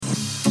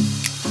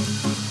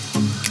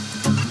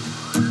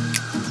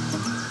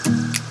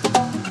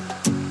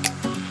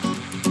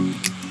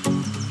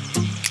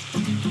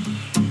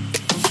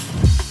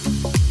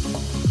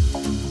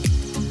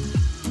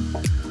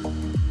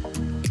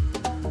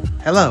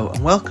Hello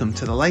and welcome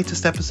to the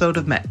latest episode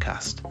of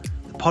MetCast,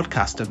 the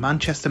podcast of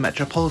Manchester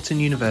Metropolitan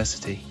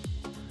University.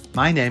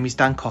 My name is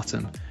Dan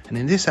Cottam, and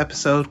in this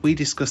episode we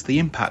discuss the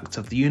impact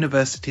of the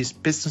university's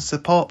business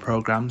support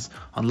programmes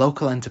on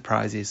local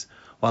enterprises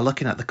while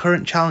looking at the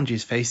current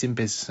challenges facing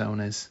business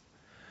owners.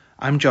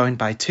 I'm joined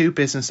by two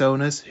business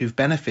owners who've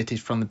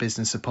benefited from the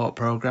business support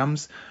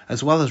programmes,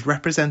 as well as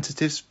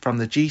representatives from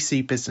the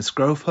GC Business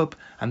Growth Hub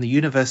and the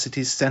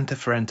university's Centre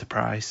for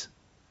Enterprise.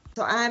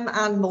 So I'm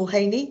Ann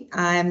Mulhaney.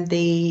 I'm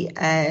the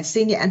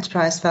Senior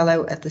Enterprise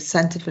Fellow at the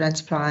Centre for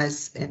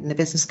Enterprise in the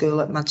Business School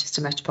at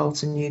Manchester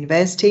Metropolitan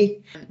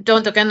University.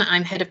 Dawn Duggan,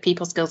 I'm Head of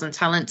People Skills and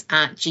Talent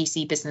at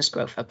GC Business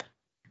Growth Hub.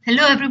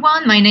 Hello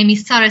everyone, my name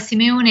is Sara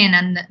Simeone and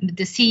I'm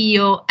the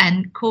CEO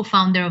and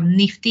co-founder of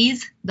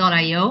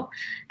Nifties.io.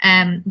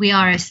 We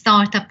are a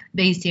startup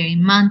based here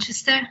in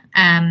Manchester.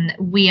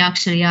 We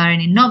actually are an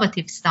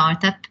innovative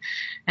startup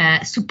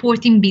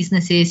supporting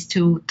businesses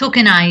to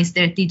tokenize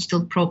their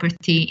digital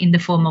property in the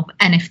form of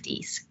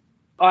NFTs.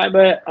 I'm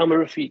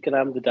Rafiq and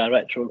I'm the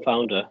director and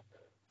founder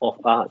of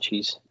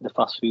Archies, the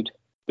fast food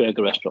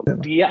burger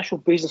restaurant. The actual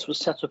business was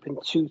set up in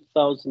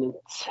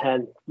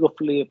 2010,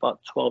 roughly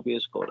about 12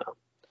 years ago now.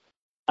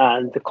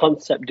 And the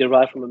concept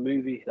derived from a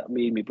movie that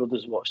me and my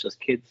brothers watched as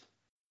kids.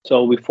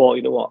 So we thought,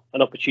 you know what,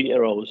 an opportunity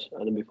arose,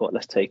 and then we thought,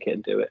 let's take it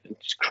and do it and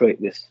just create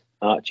this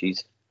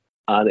Archies.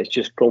 And it's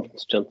just grown from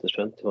strength to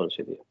strength, to be honest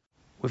with you.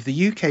 With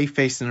the UK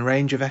facing a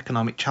range of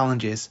economic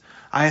challenges,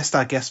 I asked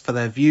our guests for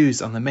their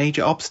views on the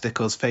major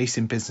obstacles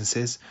facing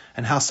businesses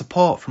and how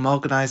support from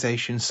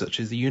organisations such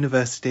as the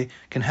university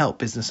can help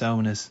business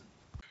owners.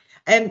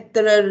 There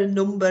are a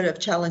number of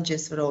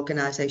challenges for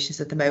organisations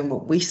at the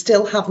moment. We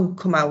still haven't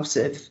come out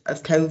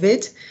of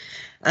COVID,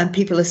 and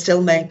people are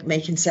still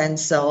making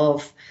sense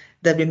of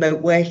the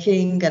remote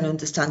working and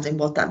understanding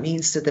what that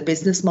means to the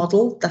business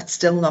model. That's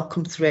still not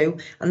come through,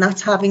 and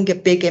that's having a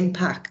big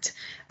impact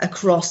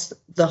across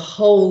the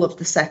whole of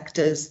the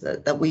sectors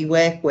that we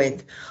work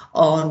with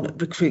on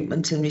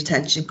recruitment and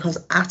retention, because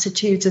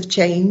attitudes have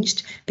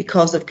changed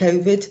because of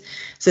COVID.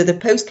 So the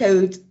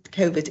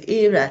post-COVID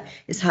era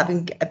is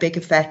having a big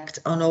effect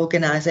on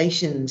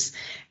organisations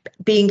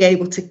being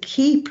able to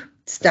keep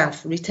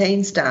staff,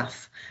 retain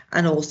staff,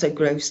 and also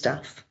grow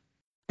staff.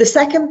 The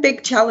second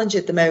big challenge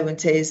at the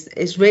moment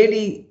is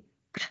really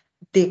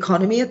the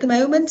economy at the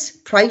moment.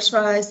 Price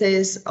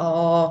rises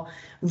are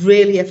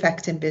really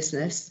affecting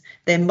business.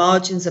 Their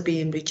margins are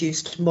being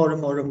reduced more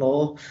and more and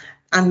more,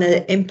 and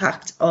the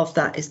impact of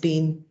that is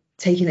being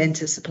taken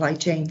into supply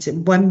chains.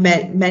 And when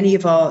many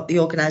of the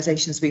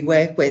organisations we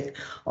work with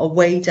are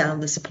way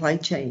down the supply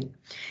chain,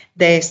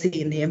 they're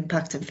seeing the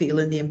impact and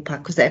feeling the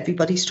impact because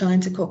everybody's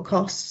trying to cut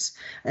costs,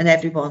 and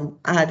everyone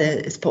either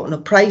is putting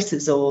up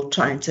prices or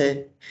trying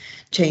to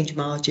change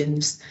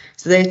margins.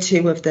 So they're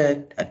two of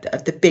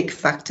the big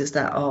factors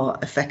that are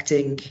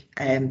affecting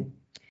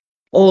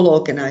all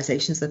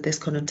organisations at this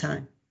current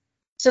time.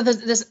 So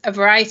there's a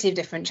variety of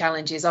different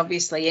challenges.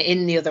 Obviously,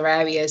 in the other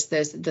areas,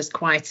 there's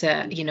quite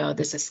a,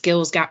 there's a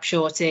skills gap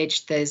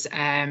shortage. There's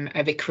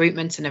a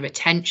recruitment and a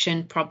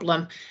retention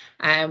problem.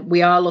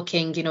 We are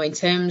looking, in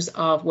terms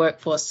of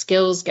workforce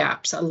skills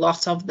gaps, a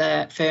lot of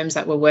the firms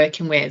that we're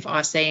working with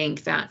are saying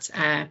that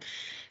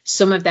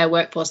some of their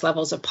workforce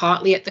levels are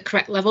partly at the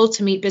correct level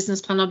to meet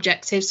business plan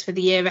objectives for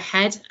the year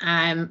ahead.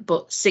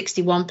 But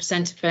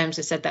 61% of firms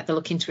have said that they're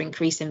looking to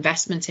increase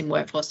investment in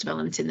workforce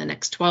development in the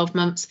next 12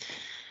 months.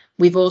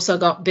 We've also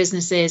got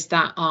businesses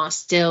that are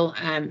still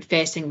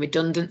facing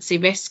redundancy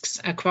risks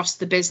across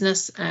the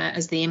business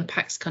as the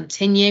impacts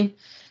continue.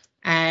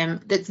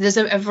 There's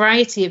a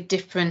variety of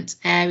different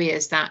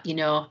areas that,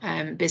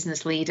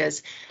 business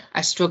leaders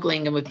are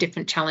struggling and with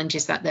different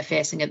challenges that they're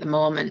facing at the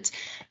moment.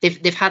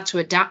 They've had to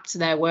adapt to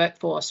their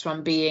workforce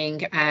from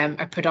being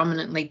a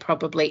predominantly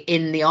probably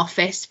in the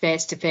office,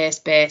 face-to-face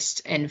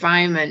based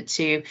environment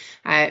to,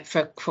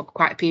 for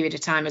quite a period of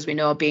time, as we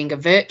know, being a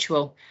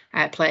virtual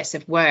place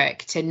of work,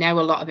 to now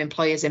a lot of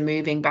employers are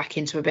moving back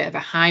into a bit of a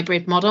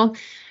hybrid model.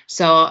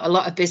 So a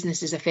lot of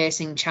businesses are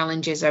facing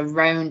challenges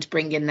around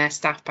bringing their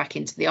staff back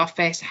into the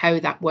office, how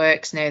that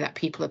works now that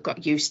people have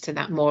got used to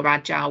that more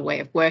agile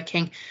way of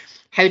working.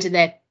 How do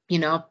they,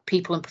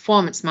 people and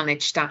performance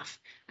manage staff,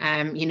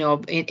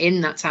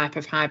 in that type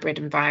of hybrid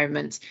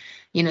environment?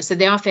 So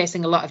they are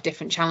facing a lot of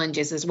different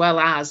challenges, as well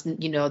as,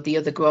 the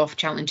other growth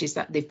challenges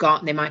that they've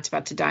got. They might have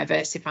had to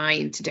diversify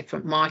into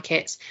different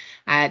markets.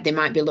 They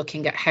might be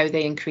looking at how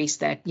they increase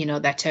their,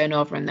 their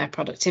turnover and their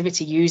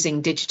productivity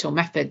using digital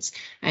methods,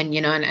 and,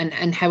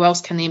 and how else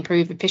can they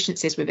improve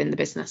efficiencies within the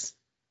business?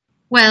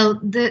 Well,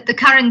 the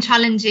current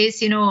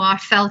challenges, are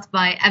felt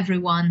by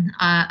everyone,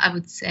 I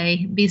would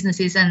say,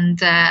 businesses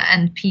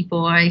and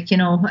people,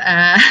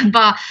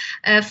 but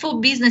for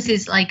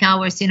businesses like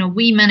ours,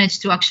 we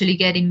managed to actually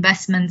get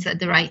investments at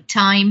the right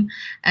time.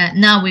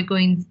 Now we're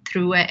going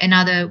through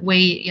another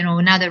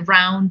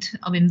round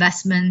of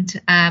investment.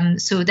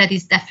 So that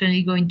is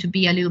definitely going to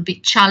be a little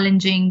bit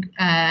challenging,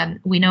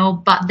 we know,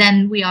 but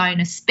then we are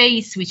in a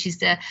space, which is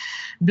the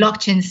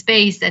blockchain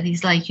space, that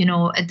is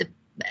at the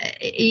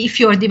if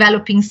you're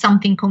developing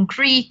something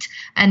concrete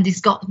and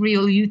it's got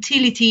real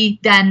utility,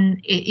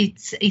 then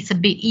it's a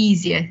bit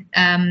easier,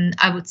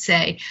 I would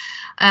say.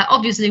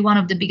 Obviously, one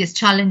of the biggest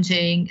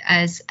challenging,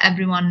 as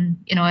everyone,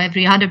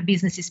 every other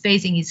business is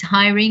facing, is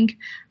hiring,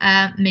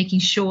 making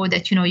sure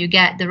that, you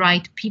get the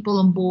right people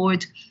on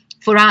board.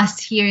 For us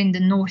here in the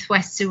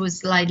Northwest, it was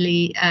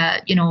slightly,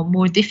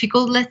 more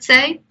difficult, let's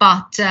say.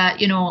 But,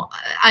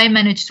 I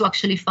managed to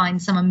actually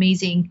find some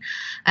amazing,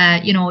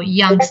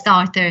 young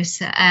starters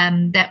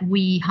that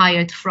we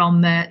hired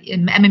from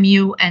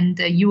MMU and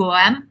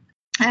UOM.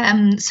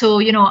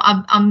 So,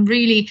 I'm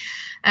really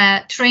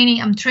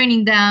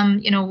training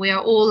them. We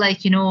are all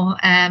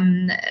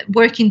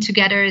working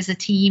together as a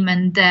team,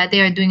 and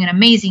they are doing an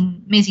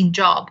amazing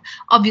job.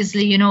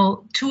 Obviously,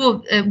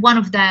 one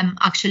of them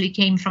actually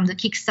came from the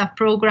Kickstart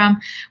program,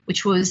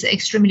 which was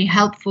extremely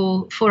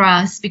helpful for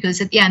us,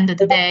 because at the end of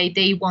the day,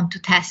 they want to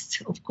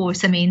test, of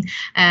course. I mean,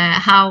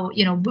 how,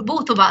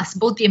 both of us,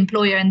 both the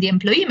employer and the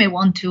employee, may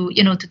want to,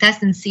 to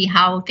test and see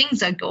how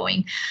things are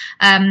going.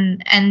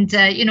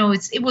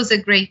 It was a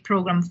great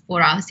program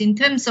for us in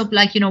terms of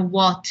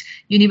what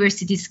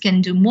universities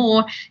can do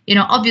more.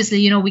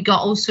 Obviously, we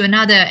got also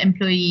another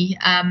employee,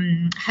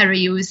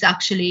 Harry, who was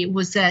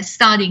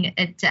studying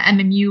at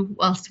MMU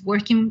whilst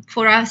working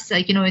for us,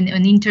 in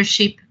an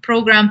internship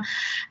program.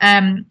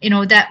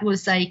 That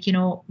was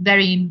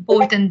very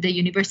important. The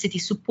university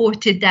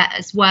supported that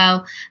as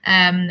well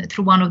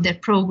through one of their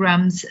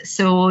programs.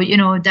 So,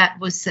 that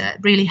was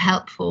really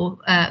helpful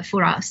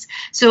for us.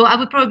 So I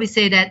would probably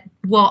say that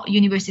what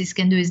universities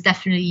can do is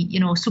definitely,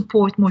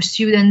 support more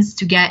students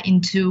to get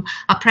into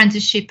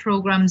apprenticeship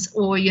programs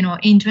or,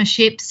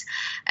 internships,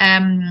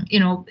 and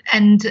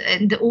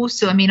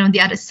also, on the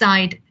other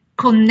side,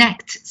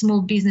 connect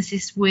small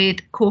businesses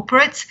with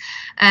corporates.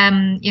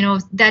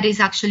 That is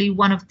actually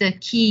one of the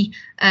key,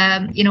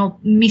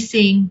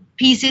 missing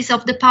pieces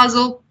of the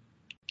puzzle.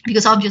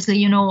 Because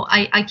obviously,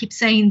 I keep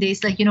saying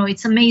this,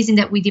 it's amazing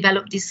that we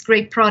develop these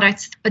great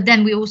products, but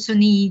then we also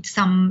need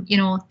some,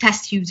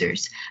 test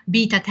users,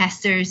 beta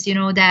testers,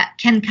 that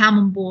can come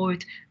on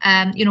board,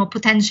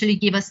 potentially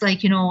give us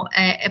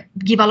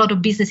give a lot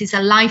of businesses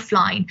a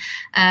lifeline,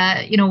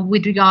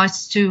 with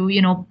regards to,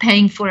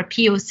 paying for a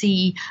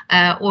POC,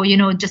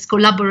 or, just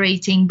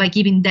collaborating by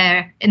giving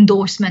their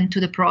endorsement to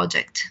the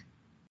project.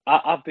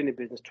 I've been in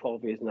business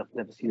 12 years and I've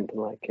never seen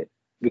anything like it.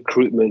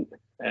 Recruitment,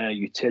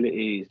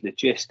 utilities,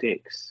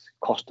 logistics,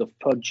 cost of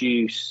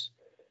produce,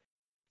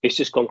 it's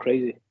just gone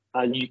crazy.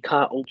 And you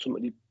can't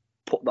ultimately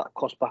put that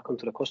cost back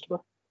onto the customer.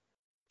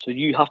 So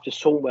you have to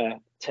somewhere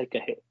take a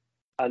hit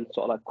and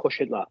sort of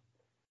cushion that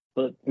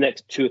for the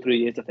next 2 or 3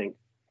 years, I think.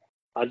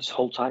 I just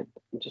hold tight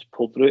and just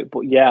pull through it.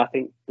 But yeah, I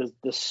think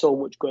there's so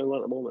much going on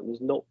at the moment.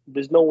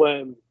 There's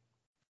no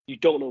you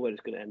don't know where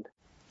it's going to end.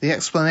 The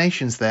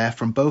explanations there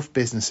from both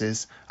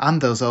businesses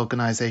and those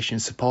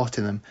organisations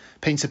supporting them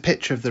paints a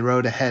picture of the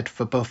road ahead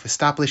for both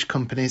established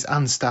companies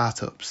and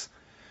startups.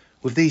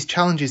 With these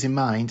challenges in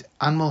mind,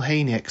 Ann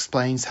Mulhaney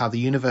explains how the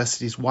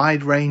university's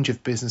wide range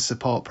of business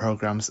support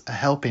programmes are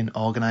helping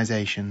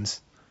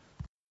organisations.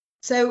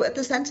 So at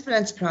the Centre for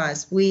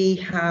Enterprise, we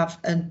have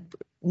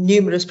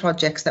numerous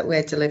projects that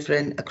we're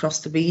delivering across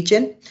the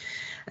region.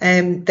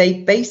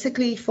 They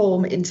basically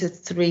form into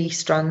 3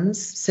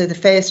 strands. So the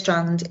first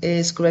strand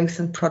is growth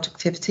and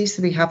productivity.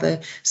 So we have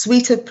a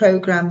suite of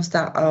programs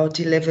that are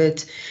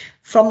delivered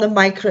from the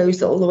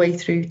micros all the way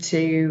through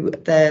to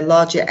the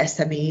larger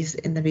SMEs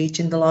in the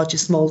region, the larger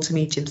small to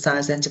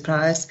medium-sized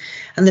enterprise.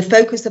 And the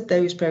focus of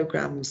those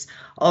programs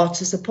are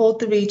to support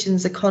the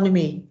region's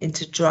economy and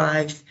to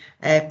drive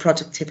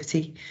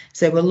productivity.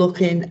 So we're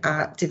looking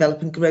at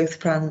developing growth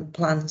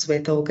plans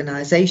with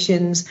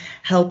organisations,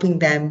 helping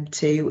them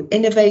to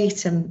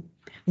innovate and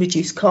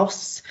reduce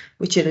costs,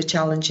 which are a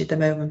challenge at the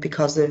moment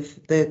because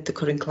of the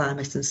current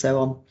climate and so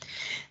on.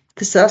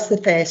 So that's the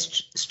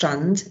first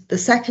strand. The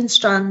second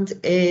strand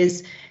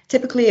is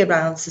typically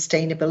around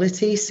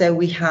sustainability. So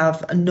we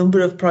have a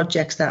number of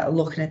projects that are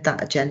looking at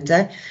that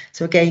agenda.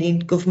 So again,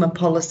 government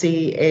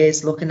policy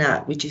is looking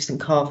at reducing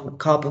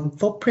carbon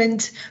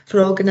footprint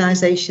for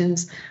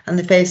organisations. And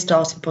the first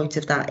starting point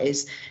of that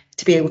is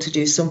to be able to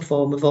do some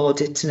form of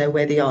audit to know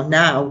where they are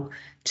now,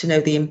 to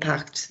know the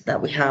impact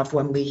that we have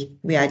when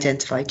we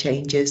identify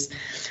changes.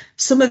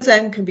 Some of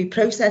them can be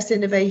process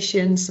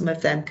innovation, some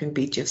of them can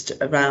be just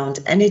around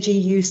energy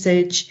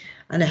usage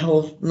and a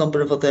whole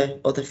number of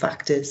other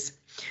factors.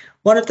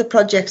 One of the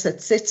projects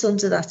that sits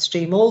under that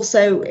stream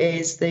also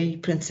is the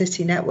Print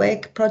City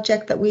Network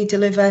project that we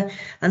deliver,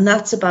 and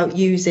that's about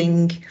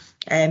using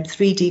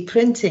 3D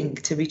printing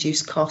to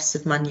reduce costs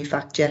of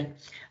manufacture.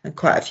 And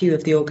quite a few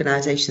of the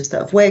organisations that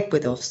have worked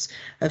with us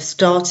have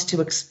started to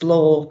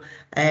explore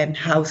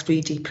how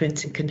 3D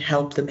printing can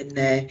help them in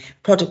their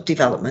product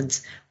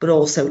development, but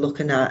also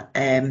looking at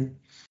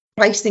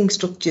pricing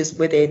structures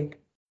within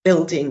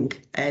building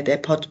their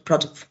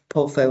product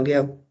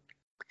portfolio.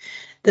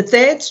 The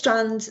third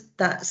strand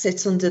that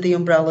sits under the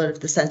umbrella of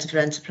the Centre for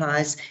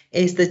Enterprise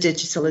is the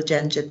digital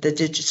agenda, the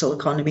digital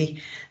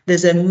economy.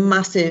 There's a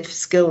massive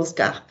skills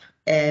gap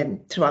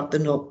throughout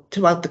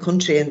the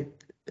country and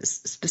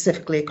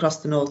specifically across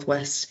the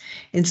Northwest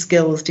in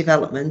skills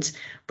development,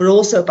 but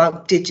also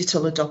about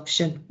digital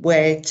adoption,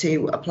 where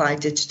to apply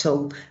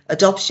digital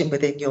adoption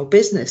within your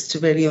business to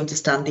really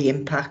understand the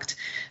impact.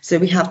 So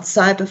we have the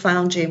Cyber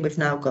Foundry and we've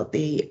now got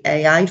the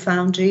AI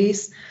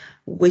Foundries,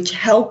 which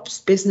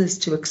helps business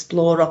to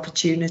explore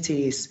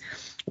opportunities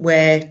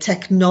where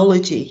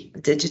technology,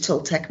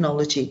 digital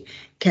technology,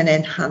 can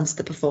enhance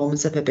the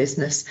performance of a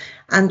business.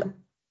 And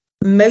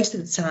most of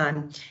the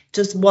time,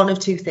 does one of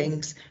two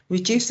things: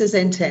 reduces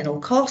internal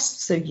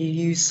costs, so you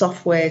use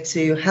software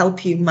to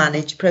help you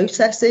manage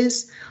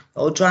processes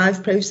or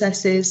drive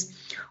processes,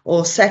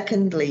 or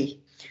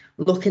secondly,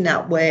 looking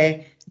at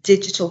where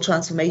digital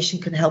transformation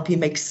can help you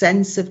make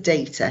sense of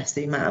data.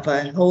 So you might have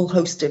a whole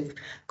host of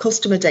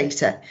customer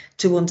data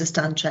to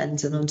understand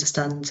trends and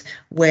understand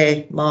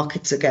where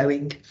markets are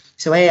going.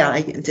 So AI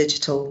and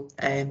digital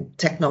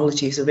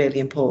technologies are really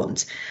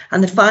important.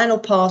 And the final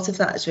part of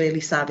that is really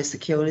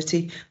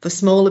cybersecurity. For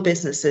smaller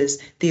businesses,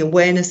 the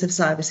awareness of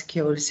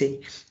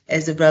cybersecurity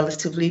is a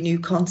relatively new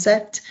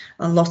concept,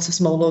 and lots of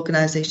small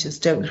organisations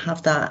don't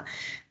have that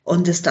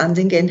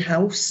understanding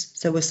in-house.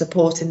 So we're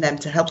supporting them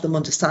to help them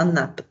understand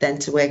that, but then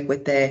to work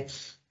with their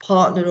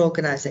partner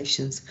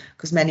organisations,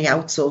 because many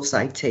outsource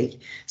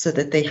IT, so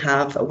that they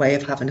have a way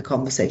of having a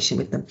conversation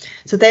with them.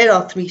 So there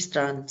are three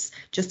strands,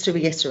 just to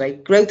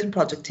reiterate: growth and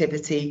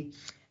productivity,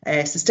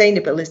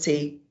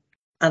 sustainability,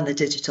 and the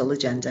digital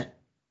agenda.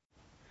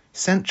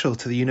 Central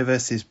to the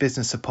university's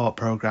business support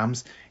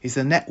programmes is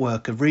the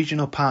network of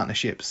regional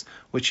partnerships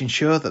which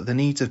ensure that the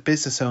needs of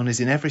business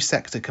owners in every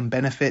sector can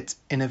benefit,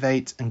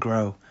 innovate and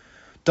grow.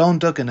 Dawn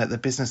Duggan at the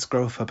Business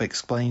Growth Hub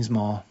explains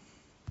more.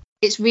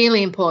 It's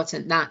really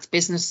important that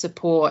business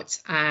support,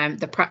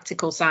 the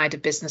practical side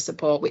of business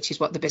support, which is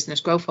what the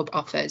Business Growth Hub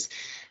offers,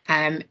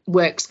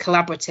 works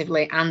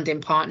collaboratively and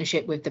in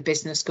partnership with the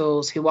business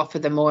schools who offer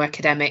the more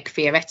academic,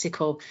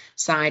 theoretical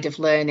side of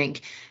learning.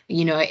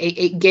 You know,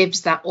 it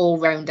gives that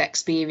all-round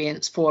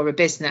experience for a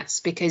business,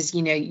 because,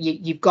 you know,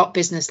 you've got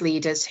business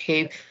leaders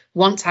who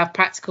want to have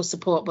practical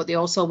support, but they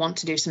also want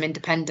to do some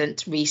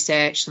independent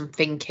research, some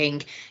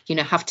thinking, you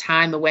know, have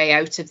time away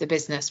out of the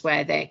business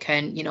where they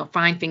can, you know,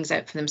 find things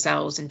out for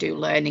themselves and do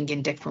learning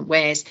in different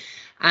ways.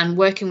 And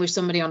working with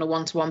somebody on a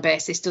one-to-one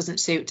basis doesn't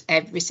suit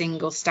every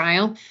single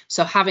style.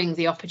 So having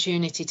the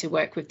opportunity to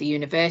work with the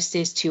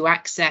universities to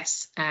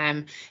access,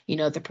 you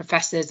know, the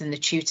professors and the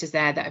tutors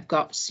there that have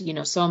got, you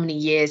know, so many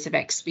years of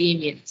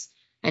experience,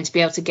 and to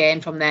be able to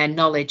gain from their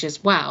knowledge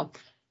as well,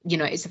 you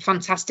know, it's a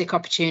fantastic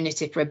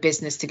opportunity for a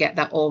business to get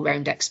that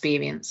all-round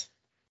experience.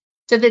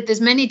 So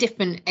there's many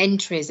different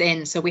entries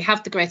in. So we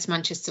have the Greater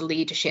Manchester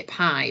Leadership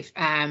Hive,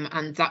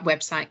 and that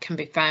website can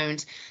be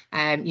found,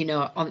 you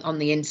know, on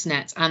the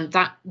internet. And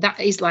that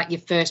is like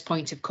your first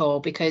point of call,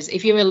 because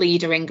if you're a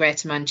leader in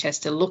Greater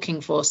Manchester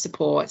looking for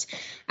support,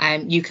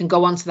 you can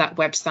go onto that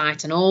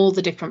website and all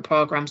the different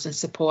programmes and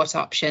support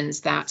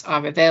options that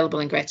are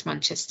available in Greater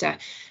Manchester.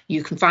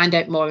 You can find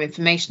out more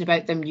information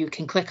about them. You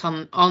can click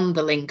on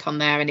the link on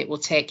there and it will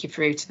take you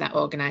through to that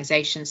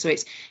organisation. So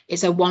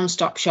it's a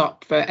one-stop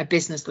shop for a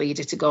business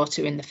leader to go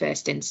to in the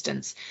first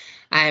instance.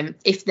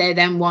 If they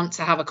then want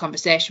to have a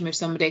conversation with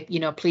somebody, you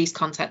know, please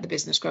contact the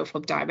Business Growth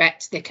Hub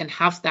direct. They can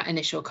have that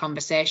initial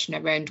conversation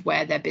around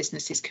where their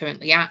business is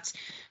currently at,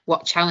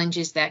 what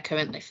challenges they're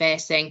currently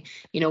facing,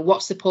 you know,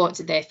 what support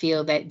do they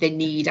feel that they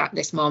need at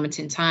this moment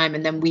in time,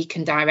 and then we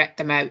can direct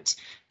them out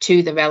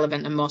to the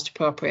relevant and most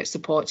appropriate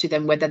support to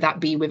them, whether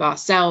that be with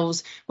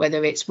ourselves,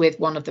 whether it's with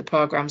one of the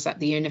programmes at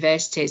the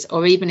universities,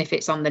 or even if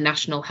it's on the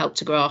National Help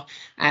to Grow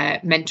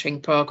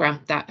mentoring programme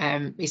that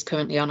is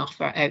currently on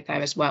offer out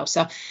there as well.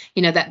 So,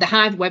 you know, that the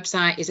Hive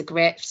website is a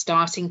great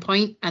starting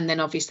point, and then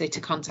obviously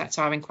to contact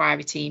our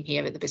inquiry team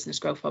here at the Business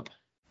Growth Hub.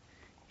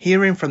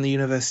 Hearing from the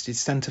university's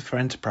Centre for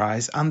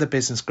Enterprise and the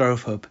Business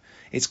Growth Hub,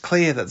 it's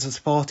clear that the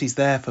support is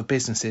there for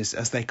businesses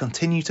as they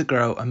continue to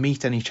grow and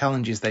meet any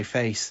challenges they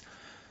face.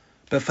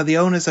 But for the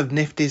owners of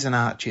Nifty's and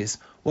Archies,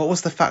 what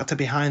was the factor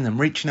behind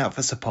them reaching out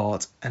for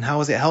support, and how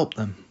has it helped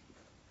them?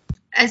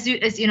 As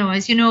you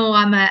know,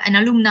 I'm an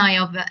alumni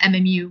of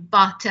MMU,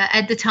 but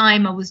at the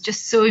time I was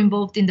just so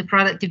involved in the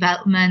product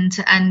development,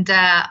 and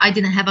I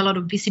didn't have a lot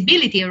of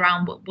visibility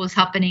around what was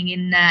happening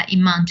in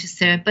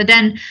Manchester. But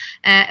then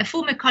a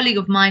former colleague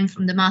of mine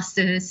from the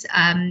masters,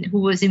 who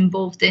was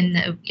involved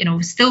in,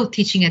 still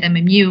teaching at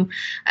MMU,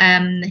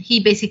 he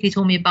basically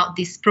told me about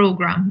this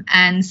program,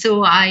 and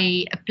so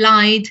I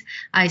applied.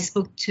 I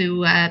spoke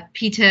to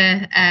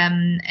Peter,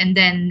 and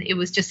then it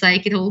was just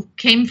like it all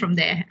came from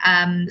there.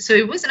 So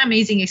it was an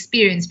amazing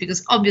experience,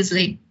 because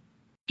obviously,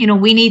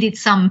 we needed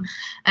some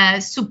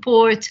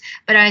support,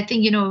 but I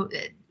think,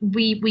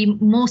 we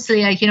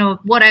mostly,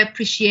 what I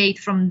appreciate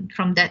from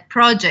that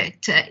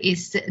project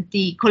is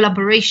the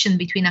collaboration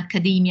between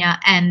academia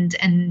and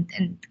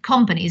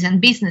companies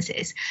and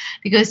businesses,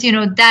 because,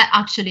 that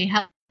actually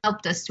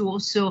helped us to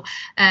also,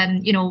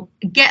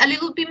 get a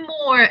little bit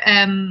more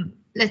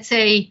let's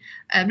say,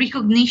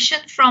 recognition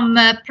from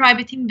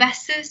private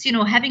investors.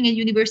 Having a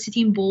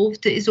university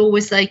involved is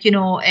always like,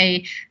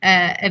 a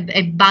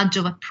badge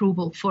of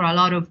approval for a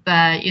lot of,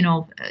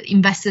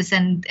 investors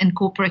and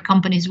corporate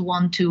companies who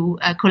want to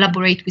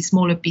collaborate with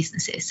smaller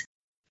businesses.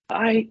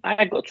 I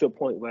got to a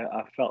point where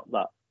I felt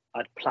that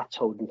I'd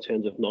plateaued in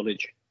terms of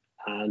knowledge,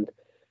 and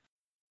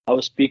I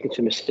was speaking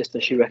to my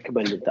sister. She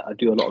recommended that I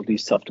do a lot of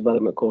these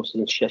self-development courses,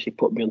 and she actually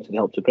put me onto the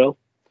Help to Grow.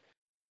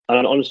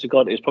 And honest to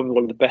God, it was probably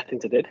one of the best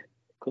things I did,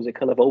 because it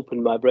kind of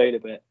opened my brain a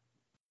bit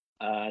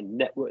and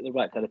networked the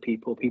right kind of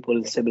people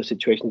in similar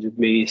situations with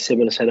me,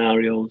 similar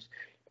scenarios,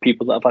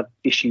 people that have had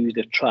issues,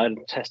 they've tried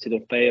and tested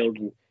and failed,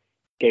 and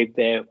gave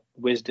their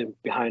wisdom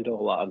behind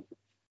all that. And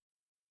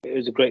it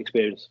was a great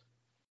experience.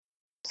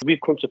 So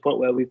we've come to a point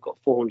where we've got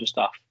 400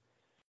 staff.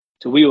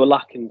 So we were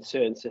lacking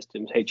certain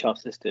systems, HR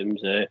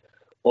systems,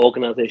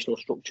 organizational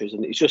structures,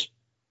 and it's just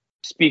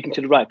speaking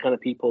to the right kind of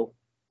people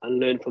and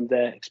learn from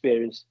their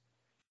experience.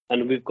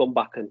 And we've gone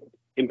back and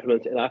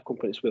implemented it in our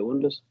company. It's worked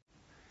wonders.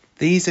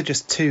 These are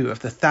just two of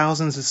the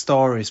thousands of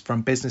stories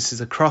from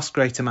businesses across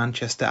Greater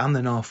Manchester and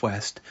the North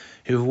West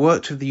who have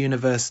worked with the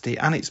university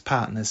and its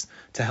partners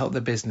to help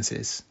their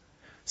businesses.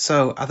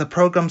 So, are the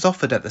programmes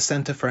offered at the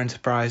Centre for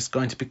Enterprise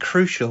going to be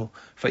crucial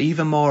for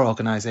even more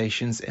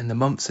organisations in the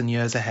months and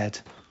years ahead?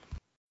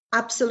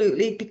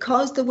 Absolutely,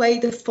 because the way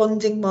the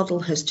funding model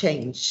has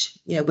changed,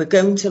 we're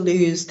going to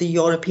lose the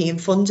European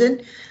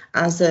funding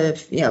as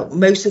of,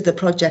 most of the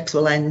projects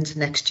will end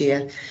next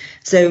year.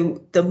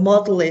 So the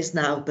model is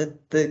now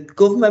that the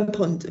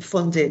government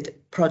funded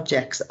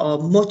projects are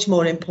much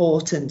more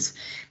important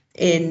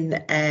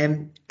in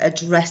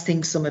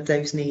addressing some of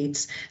those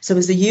needs. So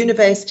as a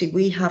university,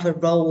 we have a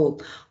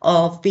role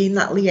of being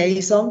that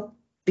liaison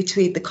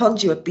between the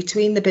conduit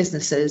between the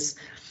businesses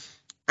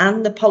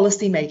and the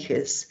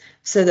policymakers,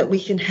 so that we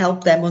can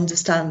help them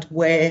understand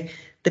where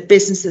the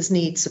businesses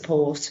need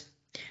support.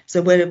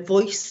 So we're a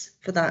voice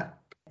for that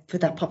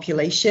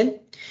population,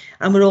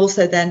 and we're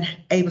also then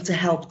able to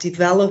help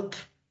develop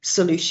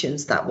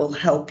solutions that will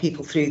help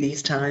people through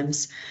these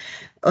times.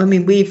 I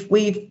mean, we've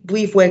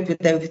worked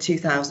with over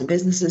 2,000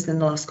 businesses in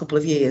the last couple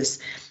of years,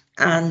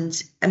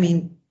 and I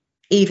mean,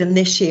 even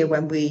this year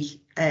when we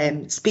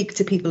speak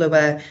to people who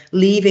are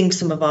leaving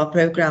some of our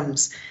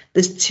programs,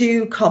 there's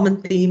two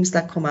common themes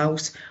that come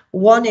out.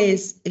 One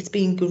is it's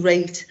been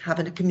great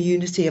having a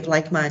community of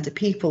like-minded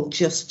people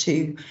just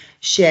to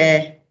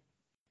share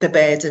the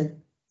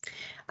burden.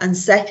 And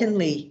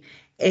secondly,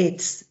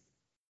 it's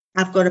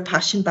I've got a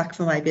passion back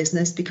for my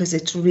business because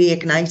it's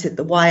reignited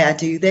the why I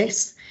do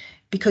this,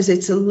 because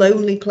it's a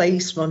lonely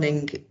place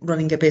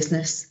running a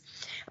business.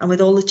 And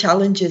with all the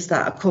challenges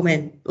that are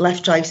coming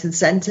left, right and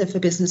centre for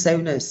business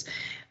owners,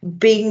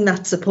 being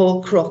that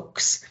support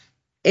crux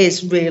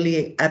is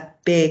really a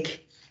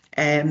big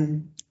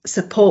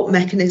support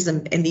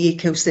mechanism in the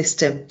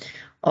ecosystem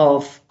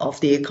of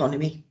the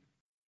economy.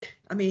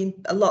 I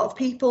mean, a lot of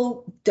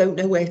people don't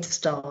know where to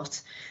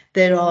start.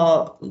 There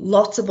are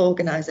lots of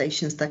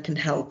organisations that can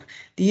help.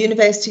 The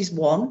university is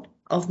one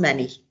of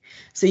many.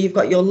 So you've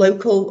got your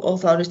local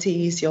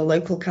authorities, your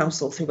local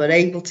councils who are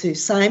able to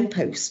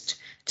signpost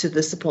to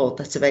the support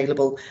that's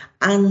available,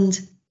 and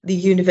the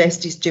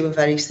universities do a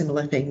very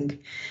similar thing.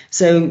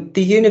 So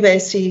the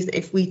universities,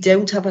 if we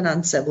don't have an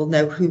answer, we'll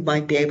know who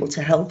might be able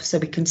to help, so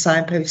we can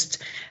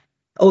signpost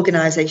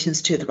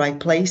organisations to the right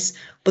place.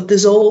 But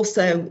there's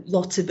also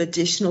lots of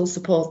additional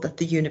support that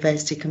the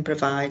university can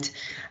provide,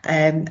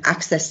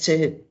 access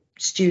to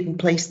student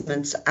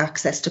placements,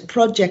 access to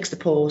project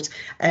support.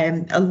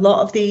 A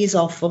lot of these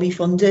are fully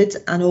funded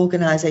and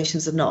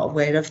organisations are not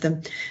aware of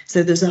them.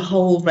 So there's a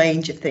whole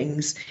range of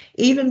things.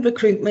 Even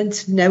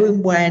recruitment,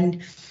 knowing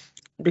when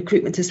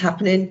recruitment is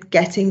happening,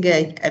 getting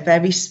a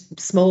very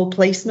small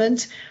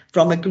placement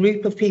from a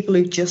group of people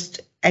who just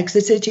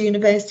exited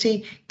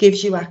university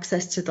gives you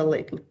access to the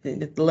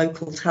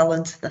local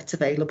talent that's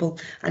available,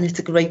 and it's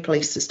a great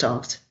place to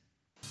start.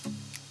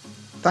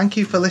 Thank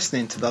you for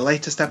listening to the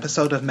latest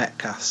episode of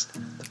MetCast,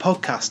 the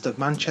podcast of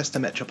Manchester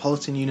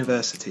Metropolitan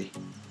University.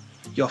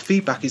 Your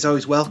feedback is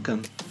always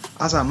welcome,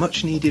 as are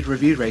much needed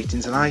review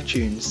ratings on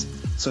iTunes,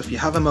 so if you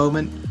have a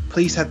moment,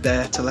 please head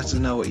there to let us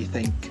know what you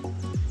think.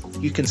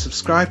 You can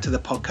subscribe to the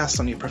podcast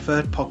on your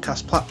preferred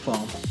podcast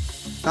platform.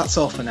 That's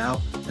all for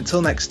now.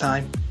 Until next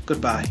time,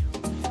 goodbye.